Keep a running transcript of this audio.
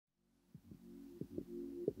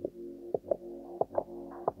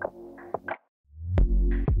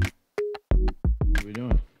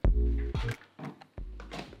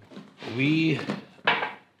We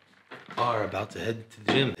are about to head to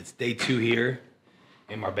the gym. It's day 2 here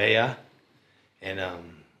in Marbella, and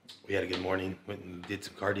we had a good morning. Went and did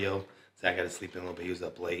some cardio. Zach got to sleep in a little bit. He was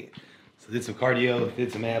up late, so did some cardio,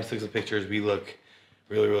 did some abs, took some pictures. We look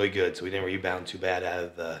really good. So we didn't rebound too bad out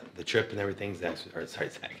of the trip and everything. Zach,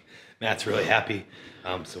 Matt's really happy.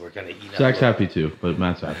 So we're kind of eating. Zach's happy too, but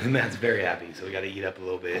Matt's happy. Matt's very happy. So we got to eat up a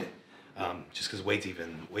little bit. Just because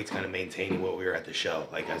weight's kind of maintaining what we were at the show.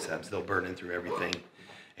 Like I said, I'm still burning through everything,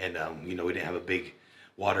 and you know, we didn't have a big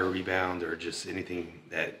water rebound or just anything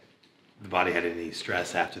that the body had any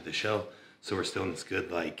stress after the show. So we're still in this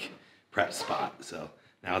good like prep spot. So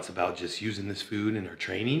now it's about just using this food in our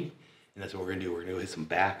training, and that's what we're gonna do. We're gonna go hit some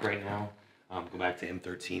back right now. Go back to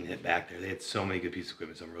M13, hit back there. They had so many good pieces of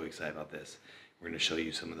equipment, so I'm really excited about this. We're gonna show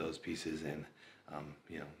you some of those pieces and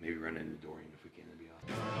you know, maybe run into Dorian if we can. It'd be awesome.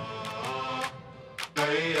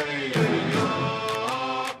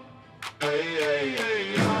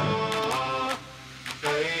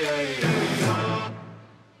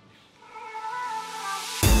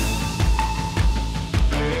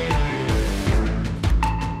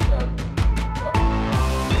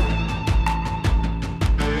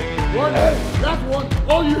 One, that's one,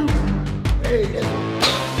 all you. Hey,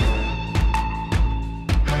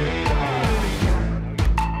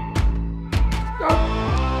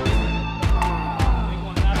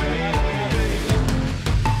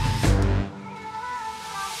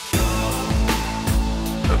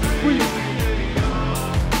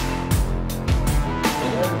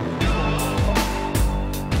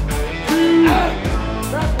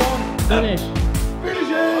 Finish.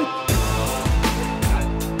 Finish it!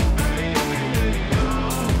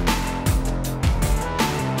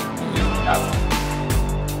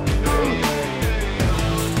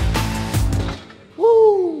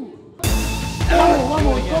 Woo! Oh, one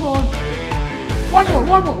more, come on! One more!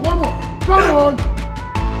 Come on! Come on!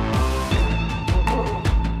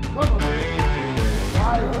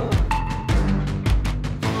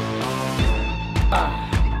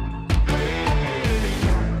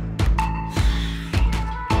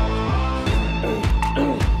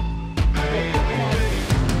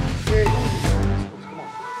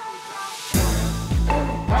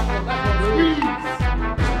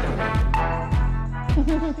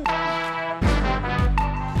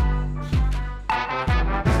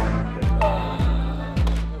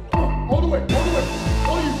 All the way,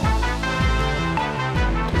 all you.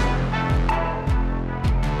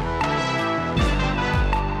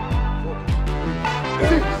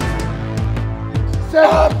 6,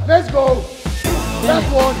 7, let's go. Last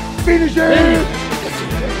one, finish it.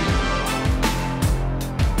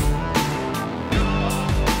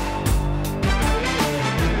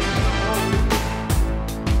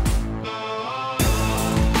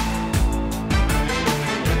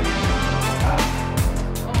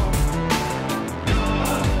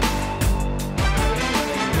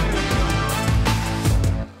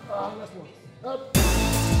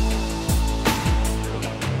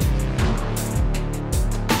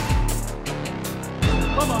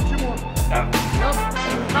 Come on, 2 more. Yep.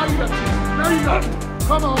 Now you got it.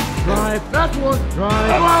 Come on. Drive. That's one.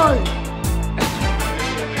 Drive.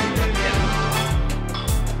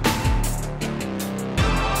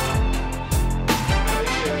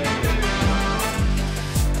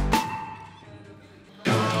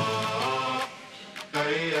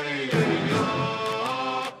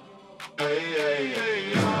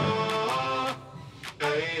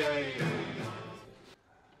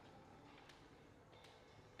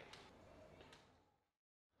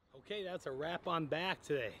 Okay, that's a wrap on back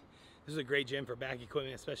today. This is a great gym for back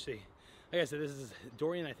equipment, especially, like I said, this is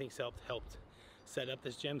Dorian, I think, helped set up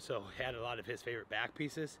this gym, so had a lot of his favorite back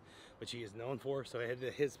pieces, which he is known for. So I had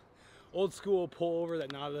his old school pull over,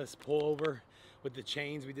 that Nautilus pull over with the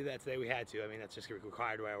chains. We did that today. We had to. I mean, that's just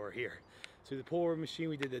required while we're here. So the pull over machine,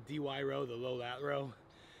 we did the DY row, the low lat row.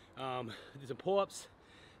 Did some pull-ups.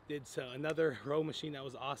 Did another row machine that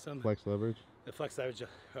was awesome. Flex leverage. The flex leverage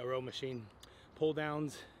row machine. Pull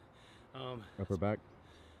downs. Upper back.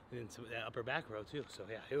 And then some upper back row too. So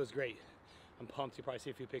yeah, it was great. I'm pumped. You probably see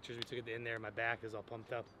a few pictures we took at the end there. My back is all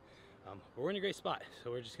pumped up. We're in a great spot,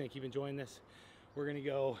 so we're just gonna keep enjoying this. We're gonna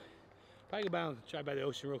go probably drive by the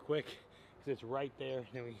ocean real quick because it's right there. And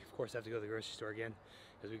then we of course have to go to the grocery store again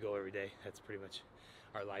because we go every day. That's pretty much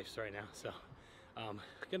our lives right now. So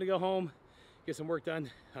gonna go home, get some work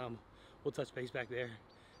done. We'll touch base back there.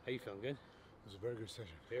 How you feeling? Good? It was a very good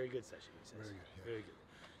session. Very good session, he says. Very good, yeah. Very good.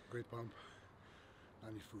 Great pump.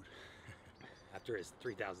 I need food. After his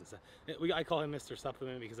 3,000 I call him Mr.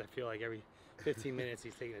 Supplement because I feel like every 15 minutes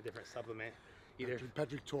he's taking a different supplement. Either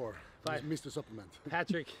Patrick Tor, Mr. Supplement.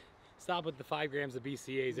 Patrick stop with the 5 grams of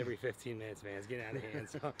BCAAs every 15 minutes, man. It's getting out of hand.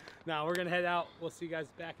 So now we're gonna head out. We'll see you guys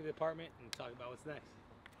back at the apartment and talk about what's next.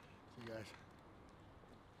 See you guys.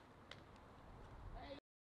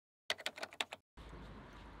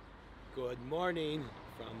 Good morning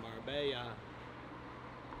from Marbella.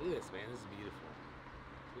 Look at this, man. This is beautiful.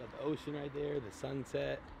 We got the ocean right there, the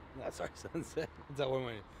sunset. No, sorry, sunset. That's how we're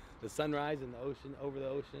morning. The sunrise and the ocean, over the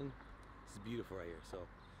ocean. This is beautiful right here. So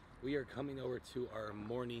we are coming over to our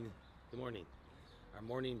morning, our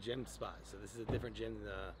morning gym spot. So this is a different gym than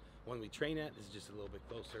the one we train at. This is just a little bit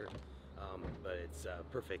closer, but it's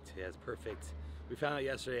perfect. It has perfect, we found out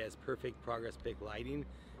yesterday, it has perfect progress pick lighting.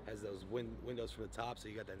 Has those windows from the top, so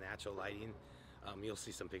you got the natural lighting. You'll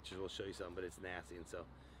see some pictures, we'll show you some, but it's nasty. And so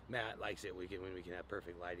Matt likes it when we can have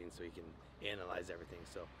perfect lighting so he can analyze everything.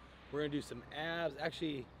 So we're gonna do some abs.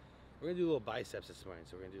 Actually, we're gonna do a little biceps this morning.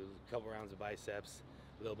 So we're gonna do a couple rounds of biceps,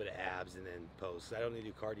 a little bit of abs, and then posts. I don't need to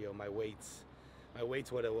do cardio. My weight's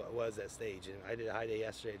what it was at stage, and I did a high day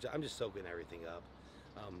yesterday. I'm just soaking everything up.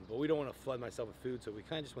 But we don't want to flood myself with food, so we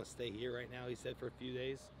kind of just want to stay here right now, he said, for a few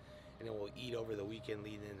days, and then we'll eat over the weekend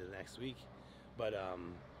leading into the next week. But I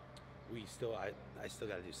still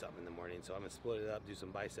got to do something in the morning, so I'm gonna split it up, do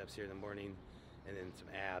some biceps here in the morning, and then some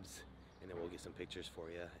abs, and then we'll get some pictures for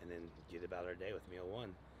you, and then get about our day with meal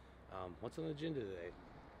one. What's on the agenda today?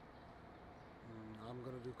 I'm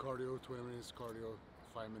gonna do cardio, 20 minutes cardio,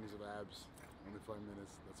 5 minutes of abs. Only 5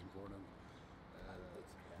 minutes, that's important.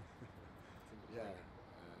 Yeah.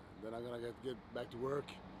 Then I'm gonna get back to work,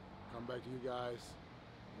 come back to you guys.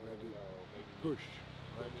 I'm gonna do push,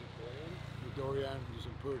 right? With Dorian, do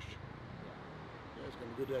some push. Yeah, it's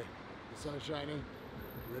gonna be a good day. The sun is shining,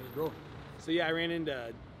 ready to go. So yeah, I ran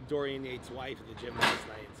into Dorian, Yates' wife at the gym last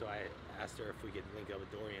night, and so I asked her if we could link up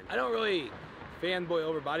with Dorian. I don't really fanboy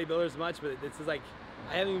over bodybuilders much, but this is like,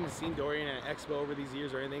 I haven't even seen Dorian at an expo over these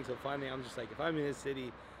years or anything, so finally I'm just like, if I'm in his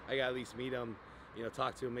city, I gotta at least meet him, you know,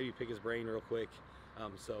 talk to him, maybe pick his brain real quick.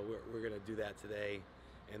 So we're gonna do that today,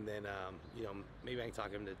 and then you know, maybe I can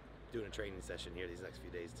talk him to doing a training session here these next few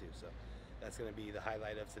days too. So that's gonna be the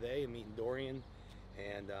highlight of today, and meeting Dorian,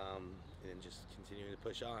 and just continuing to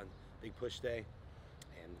push on. Big push day,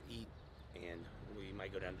 and eat, and we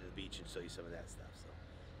might go down to the beach and show you some of that stuff. So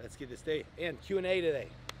let's get this day and Q&A today.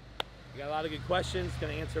 We got a lot of good questions.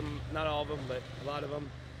 Gonna answer them, not all of them, but a lot of them.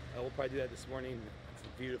 We'll probably do that this morning. It's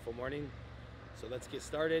a beautiful morning. So let's get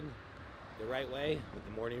started the right way with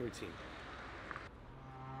the morning routine.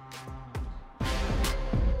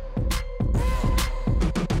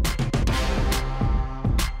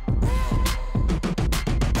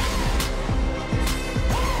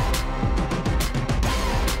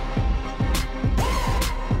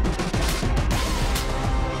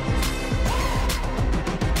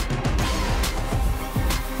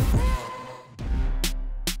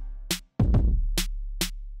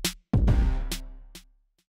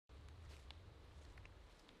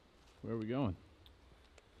 Where are we going?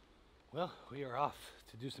 Well, we are off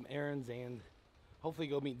to do some errands and hopefully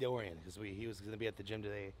go meet Dorian, because he was going to be at the gym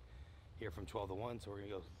today here from 12 to 1, so we're going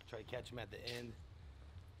to go try to catch him at the end,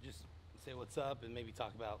 just say what's up and maybe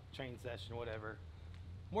talk about training session or whatever.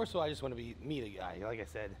 More so I just want to meet a guy. Like I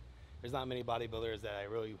said, there's not many bodybuilders that I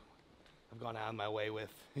really have gone out of my way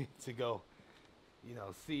with to go, you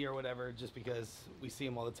know, see or whatever, just because we see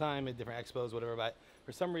him all the time at different expos, whatever. But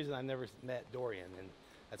for some reason I've never met Dorian, and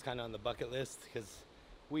that's kind of on the bucket list, because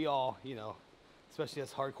we all, you know, especially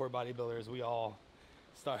us hardcore bodybuilders, we all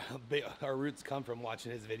our roots come from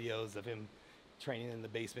watching his videos of him training in the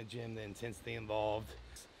basement gym, the intensity involved.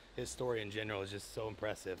 His story in general is just so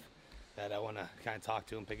impressive that I want to kind of talk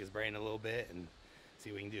to him, pick his brain a little bit, and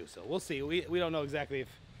see what we can do. So we'll see. We don't know exactly if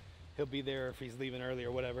he'll be there, if he's leaving early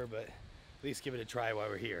or whatever, but at least give it a try while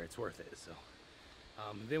we're here. It's worth it. So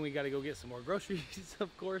then we got to go get some more groceries,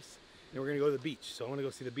 of course. And we're gonna go to the beach. So I wanna go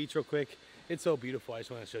see the beach real quick. It's so beautiful. I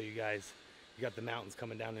just wanna show you guys. You got the mountains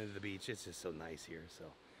coming down into the beach. It's just so nice here. So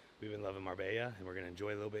we've been loving Marbella, and we're gonna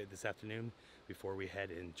enjoy a little bit this afternoon before we head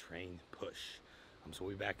and train push. So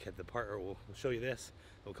we'll be back at the part, or we'll show you this.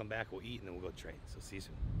 We'll come back, we'll eat, and then we'll go train. So see you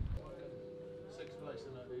soon. Sixth place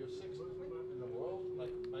in you're sixth in the world,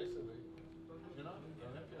 like basically, you know,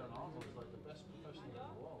 Olympia and Arnold is like the best professional in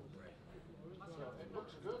the world. Right. So it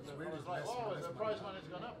looks good. I was like, oh, the prize money's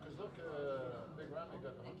gone up, because look, Big Ramy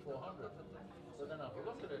got 400. But then if you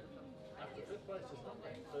look at it, after fifth place is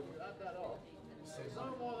nothing. So if you add that up, it's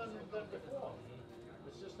no more than before.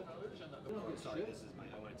 It's just an illusion that the Sorry,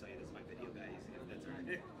 I want to tell you, this is my video, guys. If that's all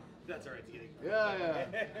right. That's all right to get it. Yeah.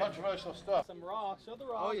 Controversial stuff. Some raw. Show the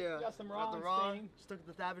raw. Oh yeah. We got some raw. Got the raw. Stain. Stuck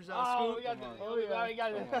the Savage Oh, scoop. we got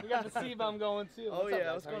the, we got the C-bomb going too. Oh What's up, yeah.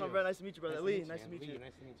 guys? What's How going are on, you? brother? Nice to meet you, brother. Lee, nice to meet you.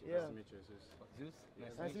 Nice to meet you. Yeah. Nice to meet you, Jesus. Zeus?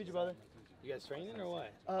 Nice to meet you, brother. You guys training or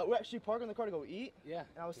what? We're actually parking the car to go eat. Yeah.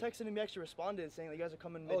 And I was texting him. He actually responded saying that you guys are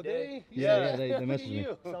coming Oh, midday. did he? Yeah, they Look at messaged me.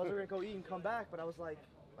 you. So I was gonna go eat and come back, but I was like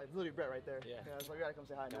literally Brett right there. Yeah. I was like, we gotta come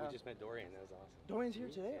say hi No, now. we just met Dorian. That was awesome. Dorian's here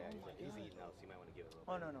today. Yeah, Oh my he's God. eating now, so you might want to give it a little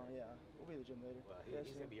Oh bit. no, yeah. We'll be at the gym later. Well, Yeah, he's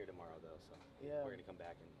sure. gonna be here tomorrow though, so Yeah. we're gonna come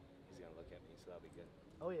back and he's gonna look at me, so that'll be good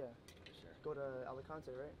Oh yeah. for sure. Go to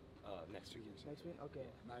Alicante, right? Next week. Next week? Okay.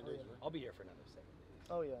 9 Oh, days, yeah. right? I'll be here for another 7 days.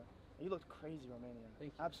 Oh yeah. You looked crazy, Romania.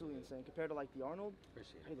 Thank you. Absolutely insane. Compared to like the Arnold,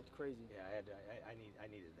 Appreciate he it. looked crazy. Yeah, I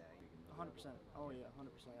needed that. 100%. Oh yeah, 100%.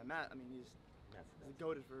 Yeah, Matt, I mean, he's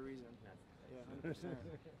goated for a reason. Yeah, 100%.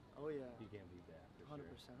 Oh yeah. You can't beat that. 100%,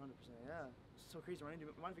 100%. Yeah. It's so crazy, Ryan. Do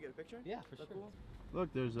you mind if we get a picture? Yeah, for Is that sure. cool? Look,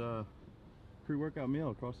 there's a pre-workout meal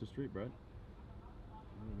across the street, Brett.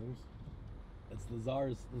 That's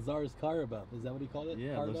Lazar's carb up. Is that what he called it?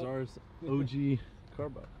 Yeah, Carb up? Lazar's OG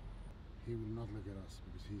carb up. He will not look at us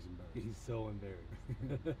because he's embarrassed. He's so embarrassed.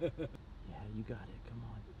 Yeah, you got it. Come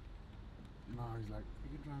on. No, he's like, you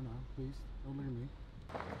can try now, please. Don't look at me.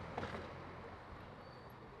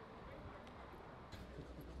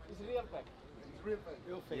 It's real fake. It's real fake.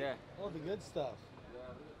 Real fake. Yeah. All the good stuff.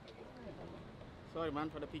 Sorry, man,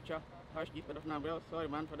 for the picture. Hush, keep it off now, bro. Sorry,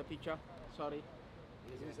 man, for the picture. Sorry.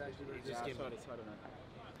 He's actually very Just give me. Sorry, man.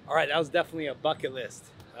 All right, that was definitely a bucket list.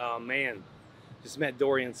 Oh man, just met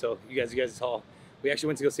Dorian. So you guys saw. We actually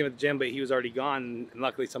went to go see him at the gym, but he was already gone. And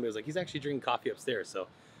luckily, somebody was like, he's actually drinking coffee upstairs. So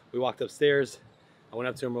we walked upstairs. I went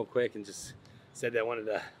up to him real quick and just said that I wanted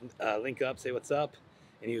to link up, say what's up,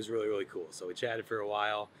 and he was really cool. So we chatted for a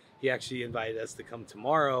while. He actually invited us to come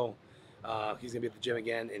tomorrow. He's gonna be at the gym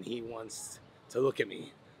again, and he wants to look at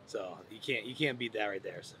me. So you can't beat that right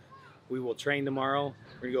there. So we will train tomorrow.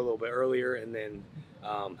 We're gonna go a little bit earlier, and then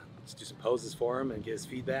just do some poses for him and get his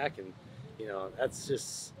feedback. And you know, that's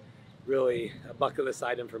just really a bucket list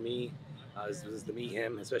item for me. Was to meet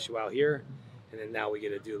him, especially while here. And then now we get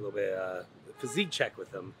to do a little bit physique check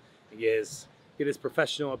with him and get his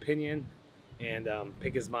professional opinion and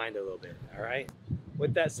pick his mind a little bit. All right.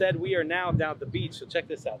 With that said, we are now down at the beach. So check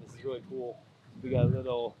this out. This is really cool. We got a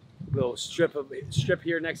little strip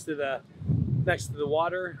here next to the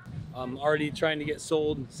water. Already trying to get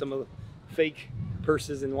sold some of the fake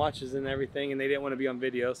purses and watches and everything, and they didn't want to be on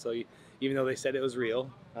video. So even though they said it was real,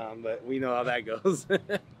 but we know how that goes.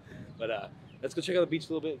 But let's go check out the beach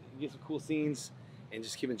a little bit, get some cool scenes, and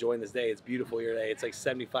just keep enjoying this day. It's beautiful here today. It's like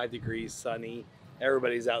 75 degrees, sunny.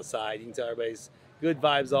 Everybody's outside. You can tell everybody's good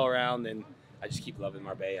vibes all around, and I just keep loving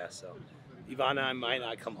Marbella. So Ivana, I might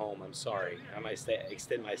not come home. I'm sorry. I might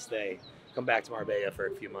extend my stay, come back to Marbella for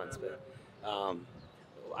a few months, but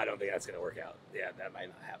I don't think that's going to work out. Yeah, that might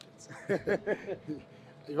not happen.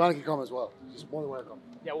 Ivana can come as well. She's more than welcome.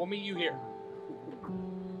 Yeah, we'll meet you here.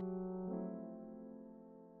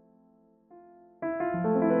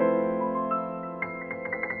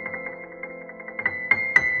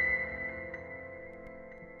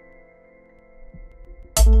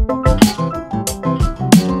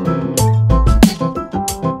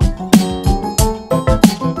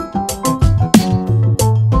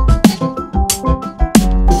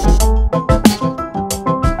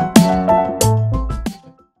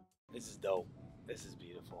 This is dope. This is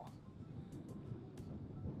beautiful.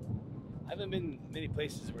 I haven't been many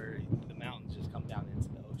places where the mountains just come down into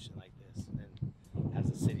the ocean like this, and then has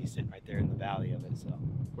a city sitting right there in the valley of it. So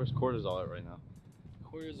Where's cortisol at right now?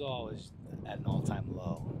 cortisol is at an all-time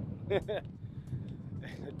low.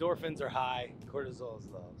 Endorphins are high, cortisol is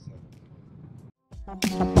low. So.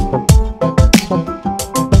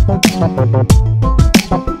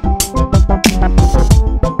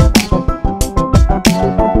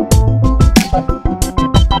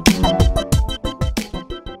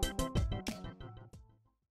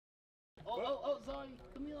 Oh, Zoe,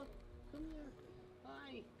 come here.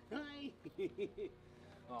 Hi.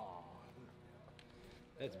 Oh,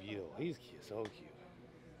 that's beautiful. He's cute, so cute.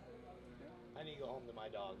 I need to go home to my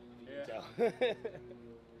dog, if you can tell.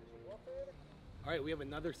 All right, we have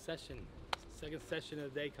another session. Second session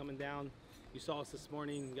of the day coming down. You saw us this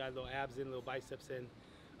morning, got a little abs in, a little biceps in.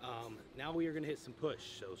 Now we are gonna hit some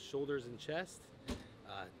push, so shoulders and chest.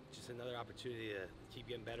 Just another opportunity to keep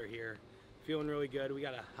getting better here. Feeling really good. We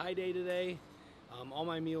got a high day today. All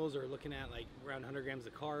my meals are looking at like around 100 grams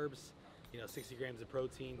of carbs, 60 grams of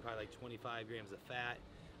protein, probably like 25 grams of fat.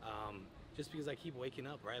 Just because I keep waking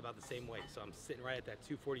up right about the same weight. So I'm sitting right at that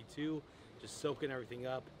 242, just soaking everything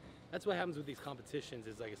up. that's what happens with these competitions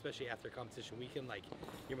is like, especially after competition weekend, like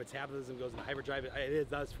your metabolism goes into hyperdrive. It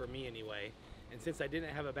does for me anyway. And since I didn't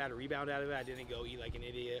have a bad rebound out of it, I didn't go eat like an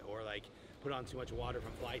idiot or like put on too much water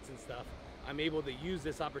from flights and stuff. I'm able to use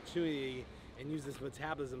this opportunity and use this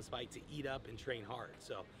metabolism spike to eat up and train hard.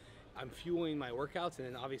 So I'm fueling my workouts, and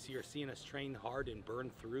then obviously you're seeing us train hard and burn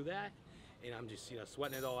through that. And I'm just, you know,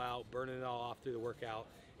 sweating it all out, burning it all off through the workout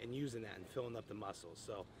and using that and filling up the muscles.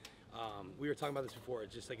 So we were talking about this before.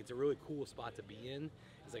 It's just like, it's a really cool spot to be in.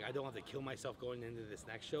 It's like, I don't have to kill myself going into this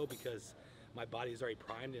next show because my body is already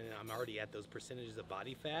primed and I'm already at those percentages of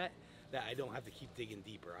body fat that I don't have to keep digging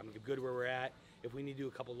deeper. I'm good where we're at. If we need to do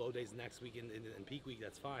a couple low days next week in peak week,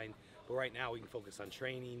 that's fine. But right now we can focus on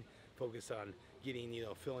training, focus on getting, you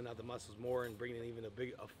know, filling out the muscles more and bringing in even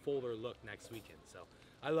a fuller look next weekend. So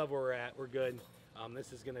I love where we're at. We're good.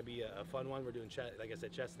 This is going to be a fun one. We're doing, like I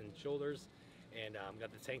said, chest and shoulders. And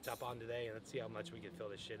got the tank top on today, and let's see how much we can fill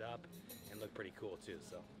this shit up and look pretty cool too.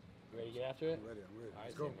 So, you ready to get after it? I'm ready. All right,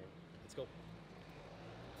 Let's go. Let's go.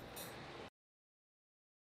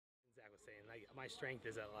 Zach was saying, like, my strength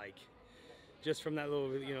is at like, just from that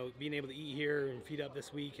little, you know, being able to eat here and feed up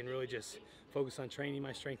this week and really just focus on training.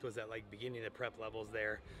 My strength was at like beginning of prep levels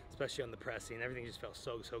there, especially on the pressing. Everything just felt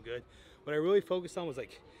so good. What I really focused on was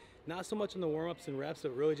like, not so much on the warm-ups and reps,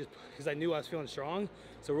 but really just because I knew I was feeling strong.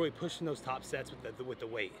 So really pushing those top sets with the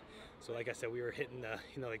weight. So like I said, we were hitting the,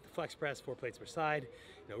 you know, like the flex press, 4 plates per side,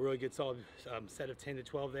 you know, really good solid set of 10 to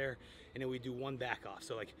 12 there. And then we do 1 back off.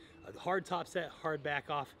 So like a hard top set, hard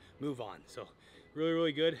back off, move on. So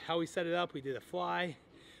really good. How we set it up, we did a fly.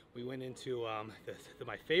 We went into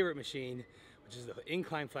my favorite machine, which is the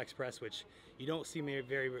incline flex press, which you don't see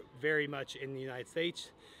very much in the United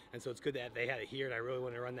States. And so it's good that they had it here, and I really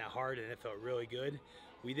wanted to run that hard, and it felt really good.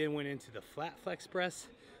 We then went into the flat flex press,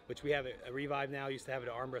 which we have a Revive now. Used to have it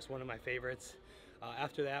at arm rest, one of my favorites.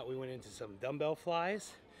 After that, we went into some dumbbell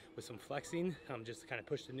flies with some flexing, just to kind of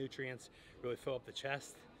push the nutrients, really fill up the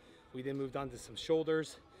chest. We then moved on to some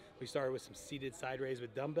shoulders. We started with some seated side raise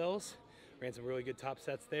with dumbbells. Ran some really good top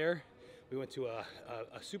sets there. We went to a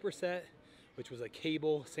superset, which was a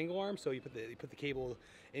cable single arm. So you put the cable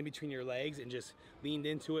in between your legs and just leaned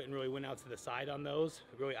into it and really went out to the side on those,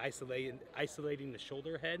 really isolating the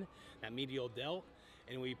shoulder head, that medial delt.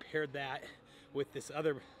 And we paired that with this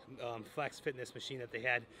other Flex Fitness machine that they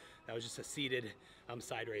had that was just a seated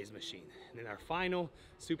side raise machine. And then our final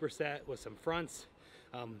superset was some fronts.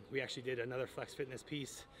 We actually did another Flex Fitness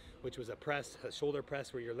piece, which was a shoulder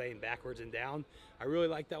press where you're laying backwards and down. I really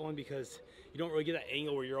like that one because you don't really get that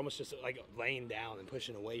angle where you're almost just like laying down and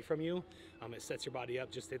pushing away from you. It sets your body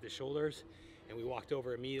up just to hit the shoulders. And we walked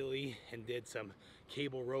over immediately and did some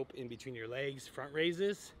cable rope in between your legs, front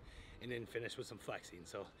raises, and then finished with some flexing.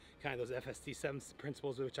 So kind of those FST7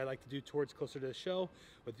 principles, which I like to do towards closer to the show,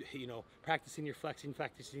 with, you know, practicing your flexing,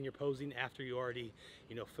 practicing your posing after you already,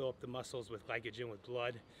 you know, fill up the muscles with glycogen, with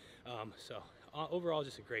blood. Overall,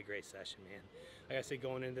 just a great session, man. Like I said,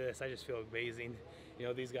 going into this, I just feel amazing. You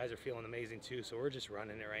know, these guys are feeling amazing too, so we're just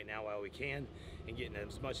running it right now while we can and getting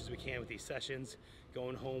as much as we can with these sessions,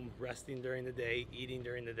 going home, resting during the day, eating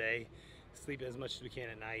during the day, sleeping as much as we can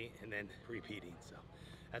at night, and then repeating. So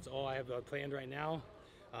that's all I have planned right now.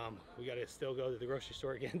 We got to still go to the grocery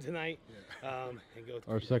store again tonight, and go to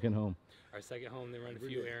our second home. Our second home. Then run a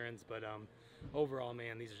few errands, but overall,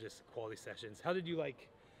 man, these are just quality sessions. How did you like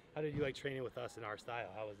training with us in our style?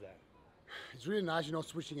 How was that? It's really nice, you know,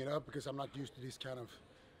 switching it up because I'm not used to this kind of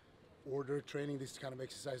order training, this kind of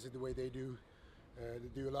exercises the way they do.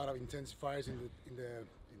 They do a lot of intensifiers in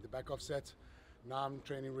the back off set. Now I'm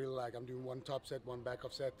training really like I'm doing 1 top set, 1 back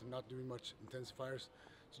off set. I'm not doing much intensifiers.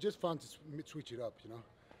 It's just fun to switch it up, you know.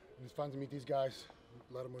 And it's fun to meet these guys.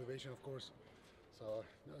 A lot of motivation, of course. So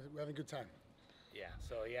we're having a good time. Yeah.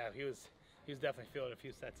 So yeah, he was definitely feeling a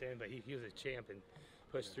few sets in, but he was a champ and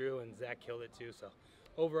pushed through, and Zach killed it too. So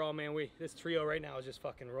overall, man, this trio right now is just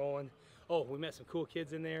fucking rolling. Oh, we met some cool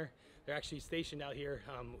kids in there. They're actually stationed out here,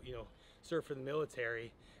 you know, serve for the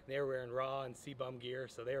military. They were wearing Raw and C-Bum gear,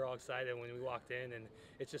 so they were all excited when we walked in, and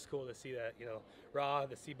it's just cool to see that, you know, Raw,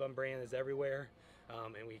 the C-Bum brand is everywhere,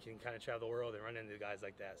 and we can kind of travel the world and run into guys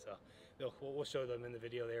like that. So we'll show them in the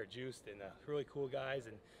video. They're juiced and really cool guys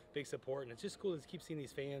and big support, and it's just cool to keep seeing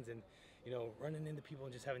these fans and, you know, running into people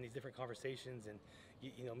and just having these different conversations and,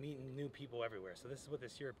 you know, meeting new people everywhere. So this is what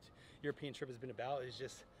this European trip has been about, is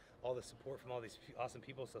just all the support from all these awesome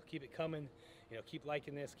people. So keep it coming, you know, keep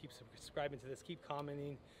liking this, keep subscribing to this, keep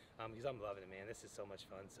commenting, because I'm loving it, man. This is so much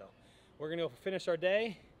fun. So we're gonna go finish our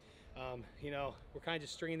day. You know, we're kind of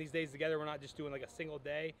just stringing these days together. We're not just doing like a single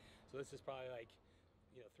day. So this is probably like,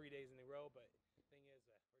 you know, 3 days in a row, but